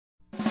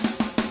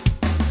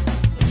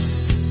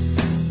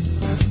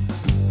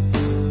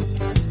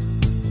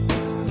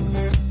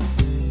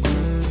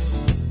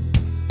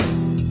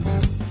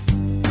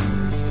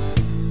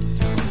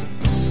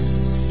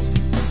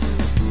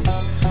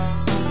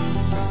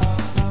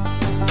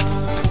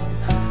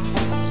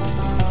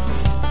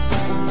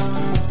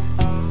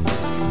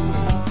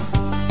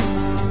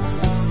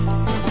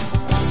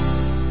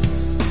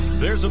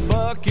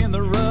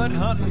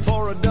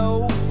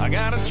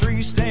got a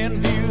tree stand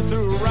view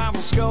through a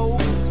rifle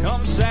scope.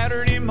 Come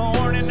Saturday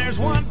morning, there's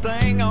one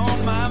thing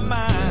on my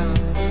mind.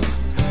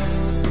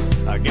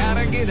 I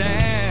gotta get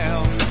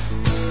out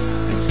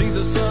and see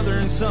the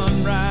southern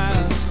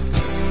sunrise,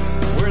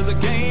 where the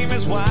game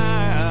is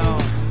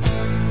wild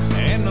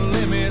and the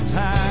limit's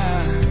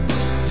high.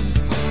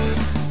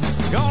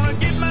 Gonna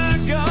get my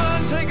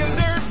gun, take a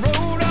dirt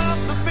road off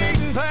the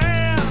beaten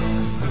path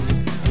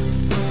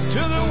to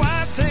the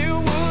whitetail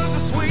woods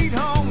of sweet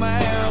home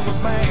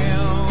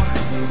Alabama.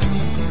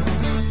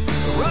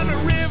 Run the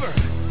river,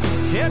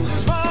 catch a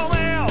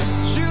smallmouth,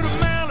 shoot a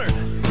mallard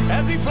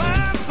as he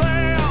flies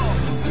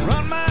south.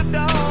 Run my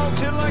dog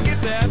till I get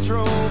that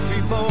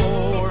trophy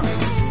boar.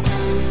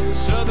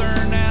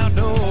 Southern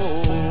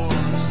outdoors.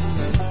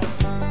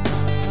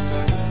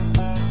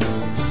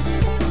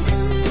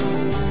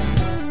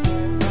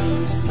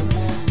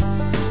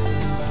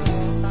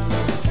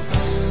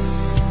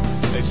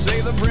 They say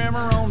the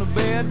brimmer on the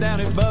bed down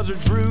at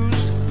Buzzard's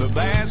Roost. The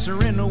bass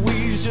are in the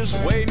weeds just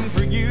waiting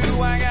for you.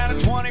 I got a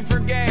 20 for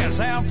gas.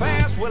 How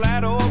fast will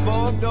that old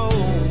boat go?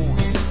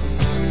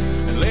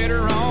 And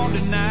later on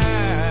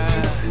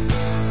tonight,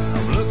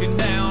 I'm looking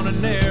down a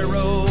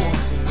narrow,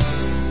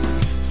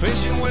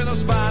 fishing with a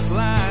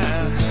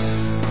spotlight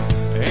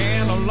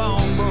and a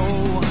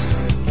longbow.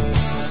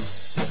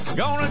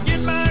 Gonna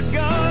get my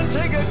gun,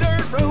 take a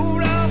dirt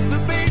road off the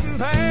beaten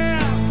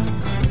path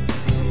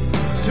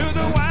to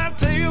the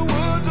whitetail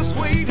woods of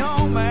sweet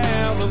home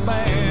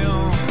Alabama.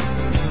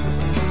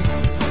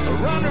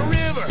 Run the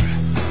river,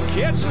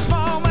 catch a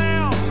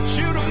smallmouth,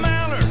 shoot a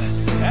mallard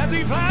as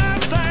he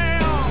flies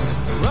south.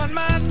 Run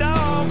my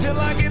dog till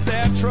I get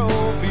that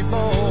trophy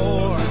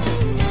boar.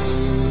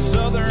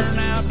 Southern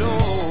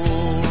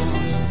outdoors.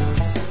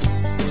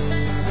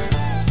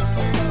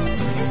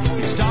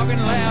 He's talking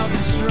loud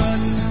and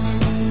strutting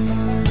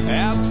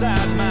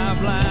outside my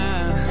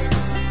blind.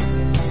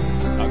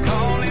 I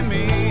call him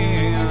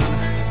in,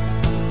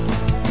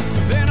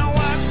 then I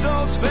watch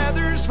those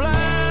feathers fly.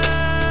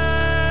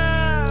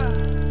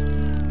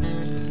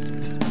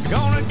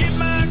 Gonna get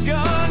my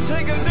gun,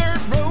 take a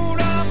dirt road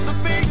off the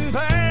beaten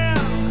path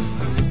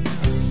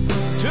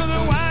to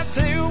the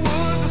whitetail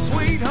woods of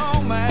sweet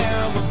home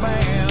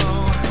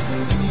Alabama.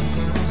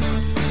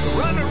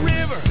 Run the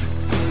river,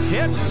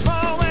 catch a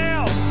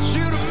smallmouth,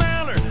 shoot a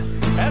mallard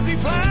as he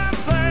flies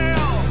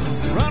south.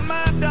 Run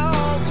my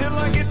dog till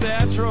I get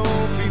that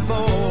trophy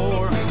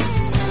boar.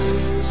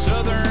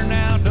 Southern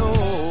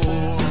outdoors.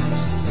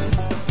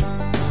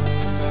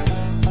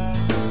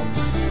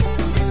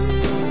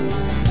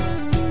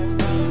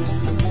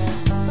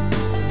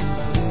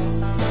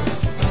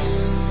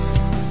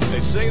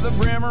 Say the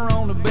brimmer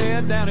on the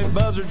bed down at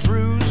Buzzard's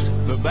Roost.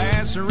 The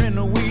bass are in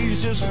the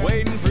weeds just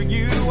waiting for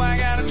you. I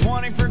got a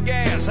 20 for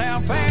gas. How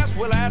fast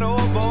will that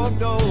old boat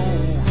go?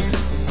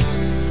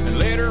 And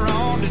later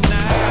on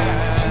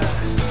tonight,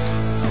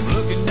 I'm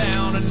looking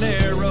down a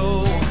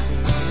narrow,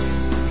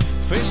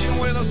 fishing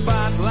with a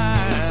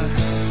spotlight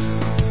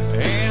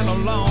and a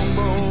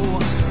longbow.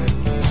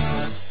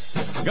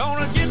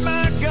 Gonna get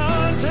my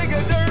gun, take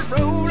a dirt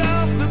road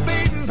off the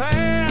beaten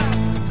path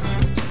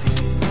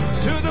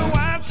to the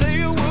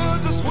whitetail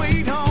woods of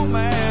sweet home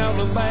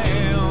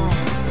Alabama.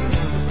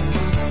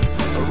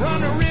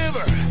 Run the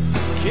river,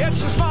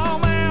 catch a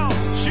smallmouth,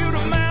 shoot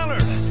a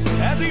mallard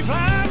as he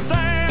flies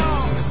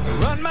south.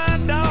 Run my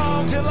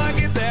dog till I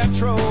get that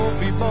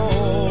trophy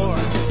boar.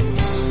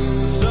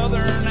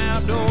 Southern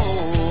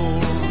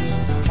outdoors.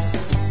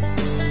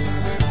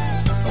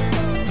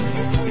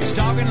 He's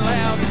talking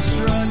loud and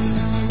strutting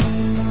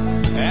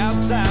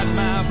outside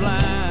my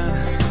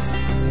blind.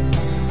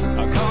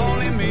 I call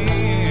him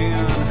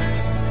in,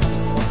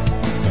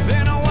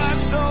 then I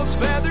watch those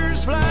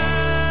feathers fly.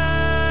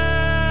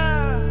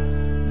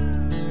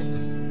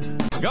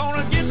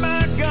 Gonna get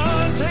my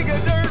gun, take a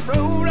dirt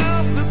road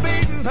off the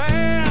beaten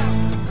path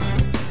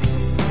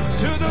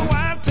to the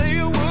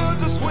whitetail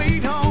woods of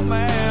sweet home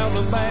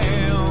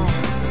Alabama.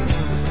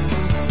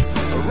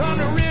 Run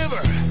the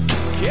river,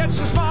 catch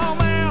a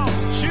smallmouth,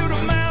 shoot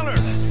a mallard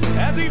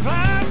as he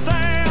flies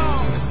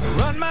south.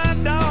 Run my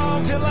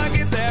dog till I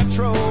get that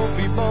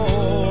trophy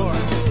boar.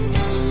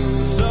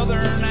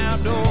 Southern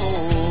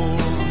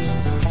outdoors.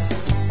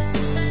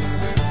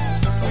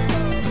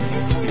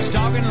 He's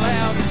talking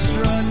loud and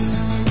strutting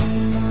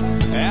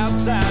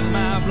outside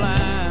my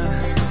blind.